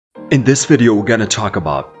In this video, we're gonna talk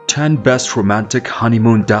about 10 best romantic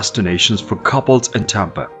honeymoon destinations for couples in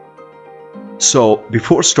Tampa. So,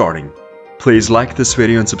 before starting, please like this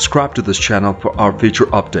video and subscribe to this channel for our future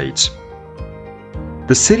updates.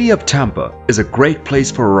 The city of Tampa is a great place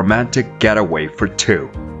for a romantic getaway for two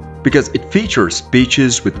because it features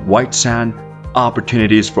beaches with white sand,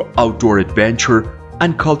 opportunities for outdoor adventure,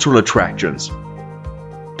 and cultural attractions.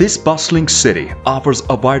 This bustling city offers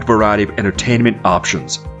a wide variety of entertainment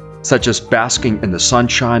options, such as basking in the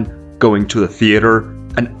sunshine, going to the theater,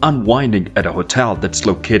 and unwinding at a hotel that's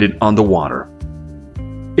located on the water.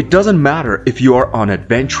 It doesn't matter if you are an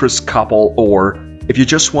adventurous couple or if you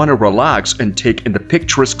just want to relax and take in the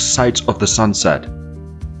picturesque sights of the sunset.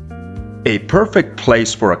 A perfect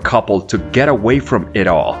place for a couple to get away from it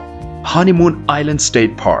all, Honeymoon Island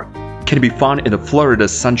State Park can be found in the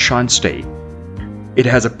Florida's Sunshine State. It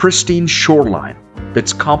has a pristine shoreline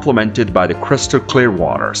that's complemented by the crystal clear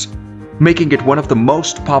waters, making it one of the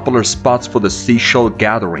most popular spots for the seashell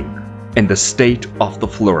gathering in the state of the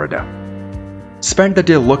Florida. Spend the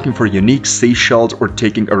day looking for unique seashells or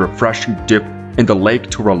taking a refreshing dip in the lake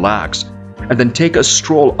to relax, and then take a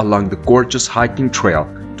stroll along the gorgeous hiking trail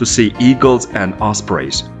to see eagles and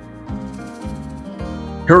ospreys.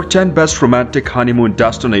 Here are 10 best romantic honeymoon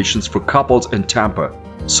destinations for couples in Tampa.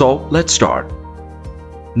 So let's start.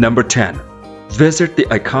 Number 10. Visit the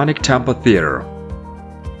iconic Tampa Theater.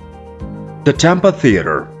 The Tampa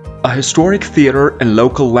Theater, a historic theater and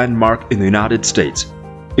local landmark in the United States,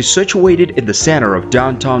 is situated in the center of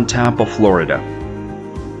downtown Tampa, Florida.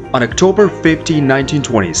 On October 15,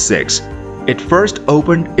 1926, it first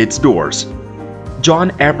opened its doors.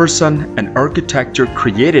 John Eberson, an architect,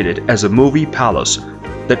 created it as a movie palace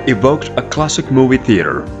that evoked a classic movie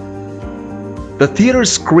theater. The theater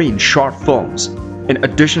screened short films in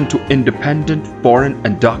addition to independent, foreign,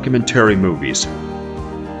 and documentary movies.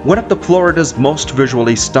 One of the Florida's most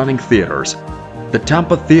visually stunning theaters, the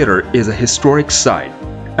Tampa Theater is a historic site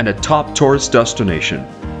and a top tourist destination.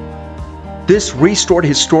 This restored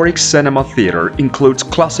historic cinema theater includes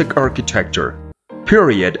classic architecture,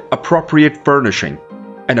 period-appropriate furnishing,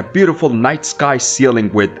 and a beautiful night sky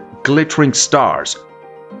ceiling with glittering stars.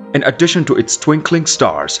 In addition to its twinkling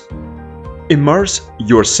stars, immerse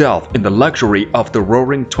yourself in the luxury of the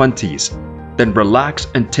roaring 20s, then relax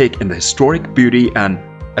and take in the historic beauty and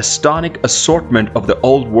astounding assortment of the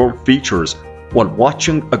old world features while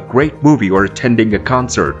watching a great movie or attending a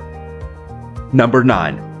concert. Number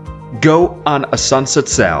 9. Go on a sunset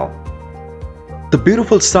sail. The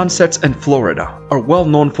beautiful sunsets in Florida are well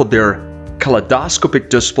known for their kaleidoscopic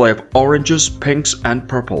display of oranges, pinks, and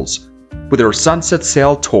purples. With their sunset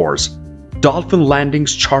sail tours, Dolphin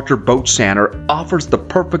Landing's charter boat center offers the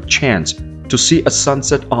perfect chance to see a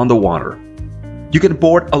sunset on the water. You can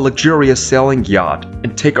board a luxurious sailing yacht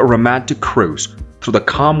and take a romantic cruise through the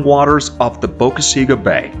calm waters of the Bocachica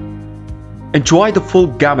Bay. Enjoy the full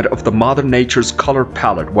gamut of the Mother Nature's color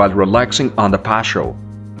palette while relaxing on the patio.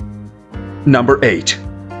 Number 8.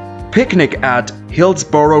 Picnic at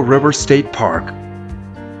Hillsborough River State Park.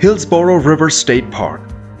 Hillsborough River State Park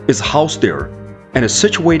is housed there and is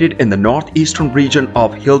situated in the northeastern region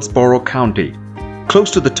of Hillsborough County,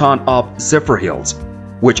 close to the town of Zephyrhills,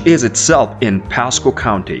 which is itself in Pasco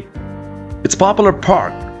County. It's a popular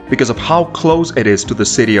park because of how close it is to the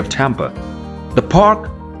city of Tampa. The park,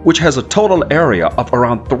 which has a total area of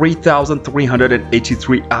around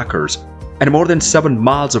 3,383 acres and more than 7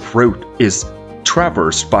 miles of route, is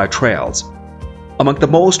traversed by trails. Among the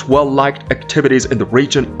most well-liked activities in the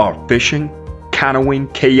region are fishing, canoeing,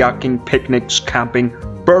 kayaking, picnics, camping,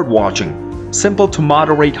 bird watching, simple to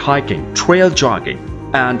moderate hiking, trail jogging,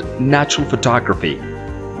 and natural photography.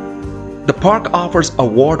 The park offers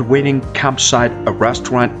award-winning campsite, a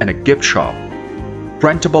restaurant, and a gift shop.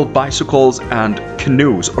 Rentable bicycles and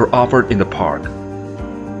canoes are offered in the park.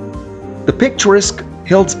 The picturesque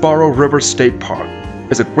Hillsborough River State Park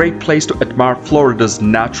is a great place to admire Florida's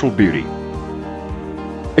natural beauty.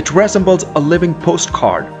 It resembles a living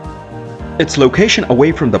postcard. Its location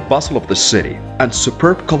away from the bustle of the city and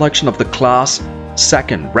superb collection of the Class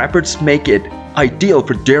II rapids make it ideal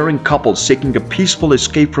for daring couples seeking a peaceful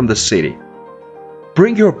escape from the city.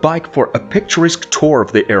 Bring your bike for a picturesque tour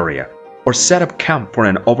of the area or set up camp for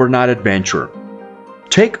an overnight adventure.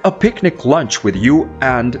 Take a picnic lunch with you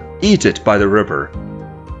and eat it by the river.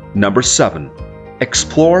 Number 7.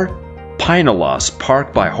 Explore Pinellas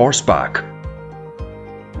Park by horseback.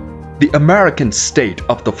 The American state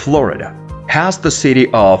of the Florida has the city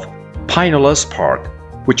of Pinellas Park,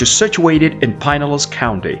 which is situated in Pinellas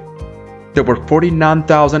County. There were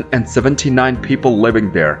 49,079 people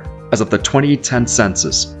living there as of the 2010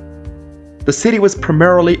 census. The city was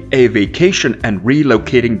primarily a vacation and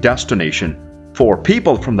relocating destination for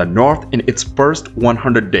people from the north in its first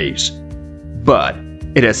 100 days. But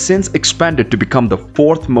it has since expanded to become the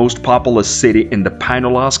fourth most populous city in the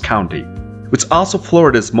Pinellas County, which is also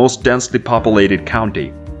Florida's most densely populated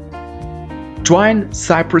county. Join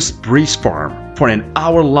Cypress Breeze Farm for an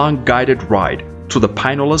hour-long guided ride to the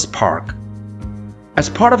Pinellas Park. As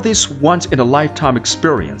part of this once-in-a-lifetime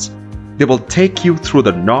experience, they will take you through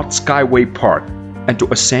the North Skyway Park and to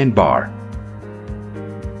a sandbar.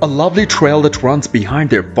 A lovely trail that runs behind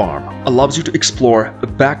their farm allows you to explore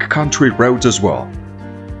backcountry roads as well.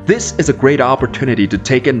 This is a great opportunity to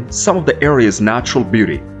take in some of the area's natural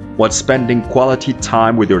beauty while spending quality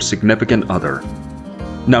time with your significant other.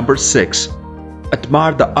 Number 6.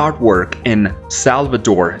 Admire the artwork in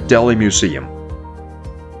Salvador Dali Museum.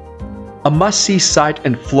 A must-see site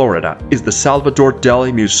in Florida is the Salvador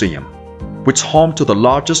Dali Museum, which is home to the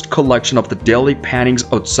largest collection of the Dali paintings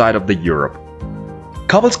outside of Europe.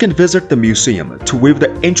 Couples can visit the museum to view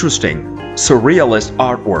the interesting, surrealist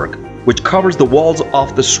artwork which covers the walls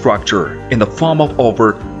of the structure in the form of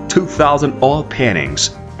over 2,000 oil paintings,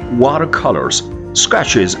 watercolors,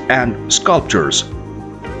 sketches, and sculptures.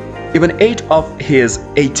 Even 8 of his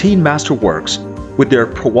 18 masterworks, with their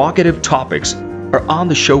provocative topics, are on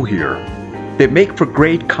the show here. They make for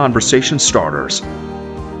great conversation starters.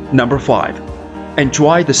 Number 5.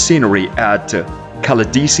 Enjoy the scenery at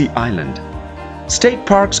Calidisi Island. State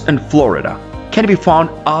parks in Florida can be found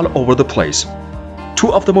all over the place.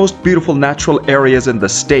 2 of the most beautiful natural areas in the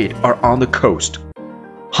state are on the coast: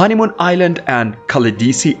 Honeymoon Island and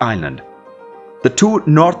Calidisi Island. The 2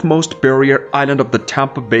 northmost barrier islands of the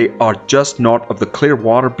Tampa Bay are just north of the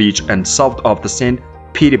Clearwater Beach and south of the St.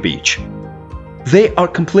 Pete Beach. They are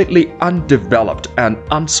completely undeveloped and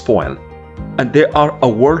unspoiled, and they are a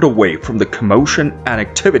world away from the commotion and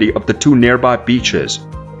activity of the 2 nearby beaches.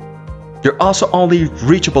 They're also only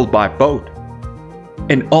reachable by boat.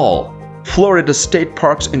 In all, Florida state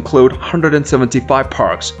parks include 175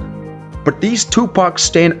 parks, but these 2 parks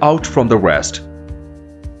stand out from the rest.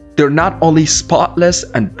 They're not only spotless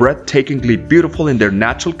and breathtakingly beautiful in their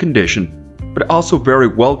natural condition, but also very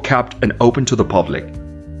well kept and open to the public.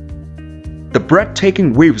 The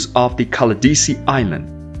breathtaking views of the Calidisi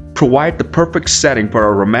Island provide the perfect setting for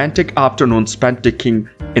a romantic afternoon spent taking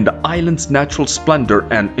in the island's natural splendor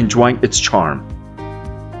and enjoying its charm.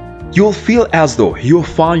 You'll feel as though you'll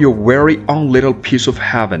find your very own little piece of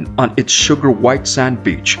heaven on its sugar white sand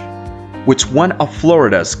beach, which is one of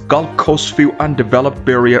Florida's Gulf Coast few undeveloped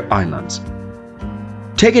barrier islands.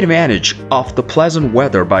 Take advantage of the pleasant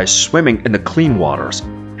weather by swimming in the clean waters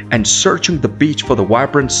and searching the beach for the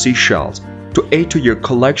vibrant seashells to aid to your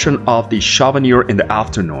collection of the souvenir in the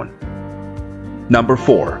afternoon. Number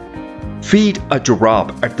 4. Feed a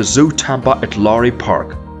giraffe at the Zoo Tampa at Lowry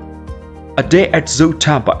Park. A day at Zoo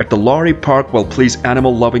Tampa at the Lowry Park will please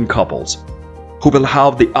animal-loving couples, who will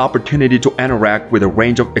have the opportunity to interact with a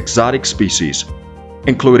range of exotic species,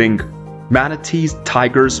 including manatees,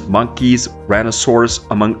 tigers, monkeys, rhinoceros,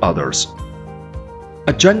 among others.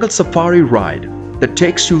 A jungle safari ride that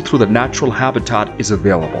takes you through the natural habitat is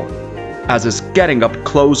available, as is getting up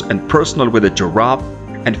close and personal with a giraffe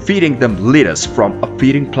and feeding them lettuce from a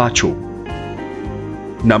feeding plateau.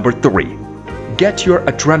 Number 3. Get your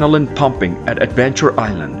adrenaline pumping at Adventure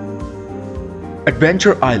Island.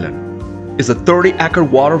 Adventure Island is a 30-acre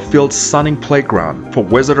water-filled sunning playground for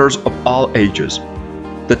visitors of all ages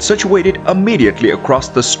that's situated immediately across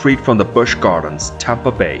the street from the Busch Gardens,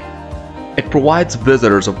 Tampa Bay. It provides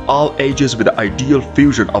visitors of all ages with the ideal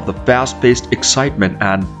fusion of the fast-paced excitement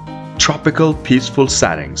and tropical, peaceful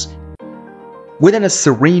settings. Within a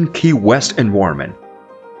serene Key West environment,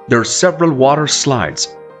 there are several water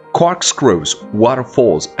slides, corkscrews,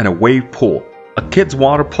 waterfalls, and a wave pool, a kids'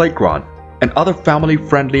 water playground, and other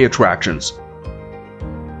family-friendly attractions.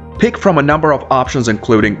 Pick from a number of options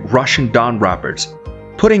including rushing down rapids,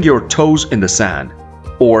 putting your toes in the sand,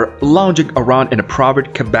 or lounging around in a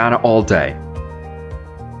private cabana all day.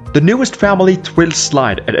 The newest family thrill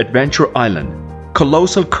slide at Adventure Island,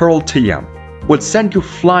 Colossal Curl TM, will send you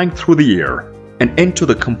flying through the air and into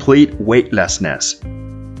the complete weightlessness.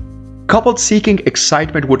 Couples seeking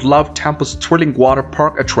excitement would love Tampa's thrilling water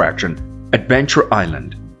park attraction, Adventure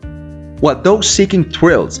Island, while those seeking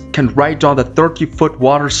thrills can ride down the 30-foot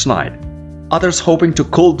water slide. Others hoping to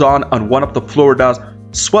cool down on one of the Florida's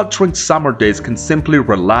sweltering summer days can simply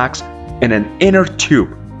relax in an inner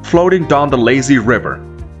tube floating down the lazy river,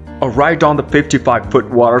 or ride down the 55-foot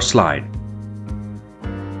water slide.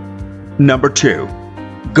 Number 2.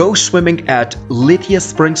 Go swimming at Lithia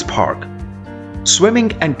Springs Park.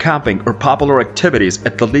 Swimming and camping are popular activities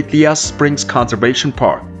at the Lithia Springs Conservation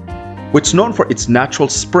Park, which is known for its natural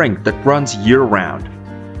spring that runs year-round.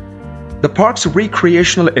 The park's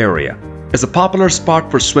recreational area is a popular spot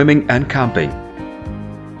for swimming and camping.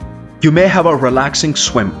 You may have a relaxing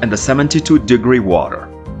swim in the 72-degree water,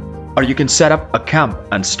 or you can set up a camp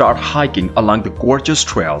and start hiking along the gorgeous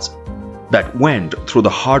trails that wind through the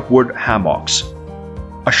hardwood hammocks.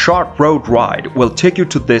 A short road ride will take you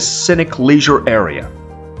to this scenic leisure area,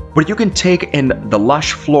 where you can take in the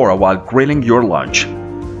lush flora while grilling your lunch.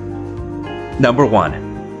 Number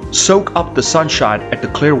 1. Soak up the sunshine at the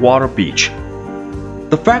Clearwater Beach.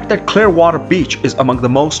 The fact that Clearwater Beach is among the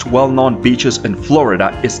most well-known beaches in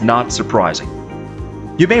Florida is not surprising.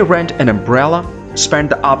 You may rent an umbrella,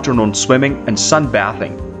 spend the afternoon swimming and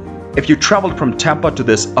sunbathing. If you traveled from Tampa to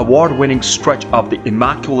this award-winning stretch of the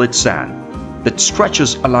immaculate sand that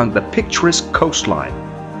stretches along the picturesque coastline,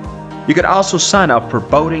 you could also sign up for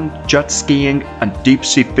boating, jet skiing, and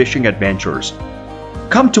deep-sea fishing adventures.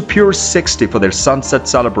 Come to Pier 60 for their sunset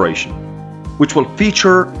celebration, which will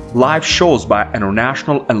feature live shows by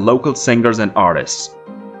international and local singers and artists.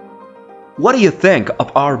 What do you think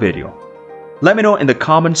of our video? Let me know in the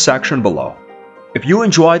comment section below. If you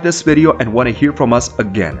enjoyed this video and want to hear from us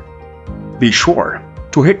again, be sure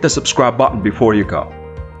to hit the subscribe button before you go.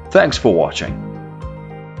 Thanks for watching.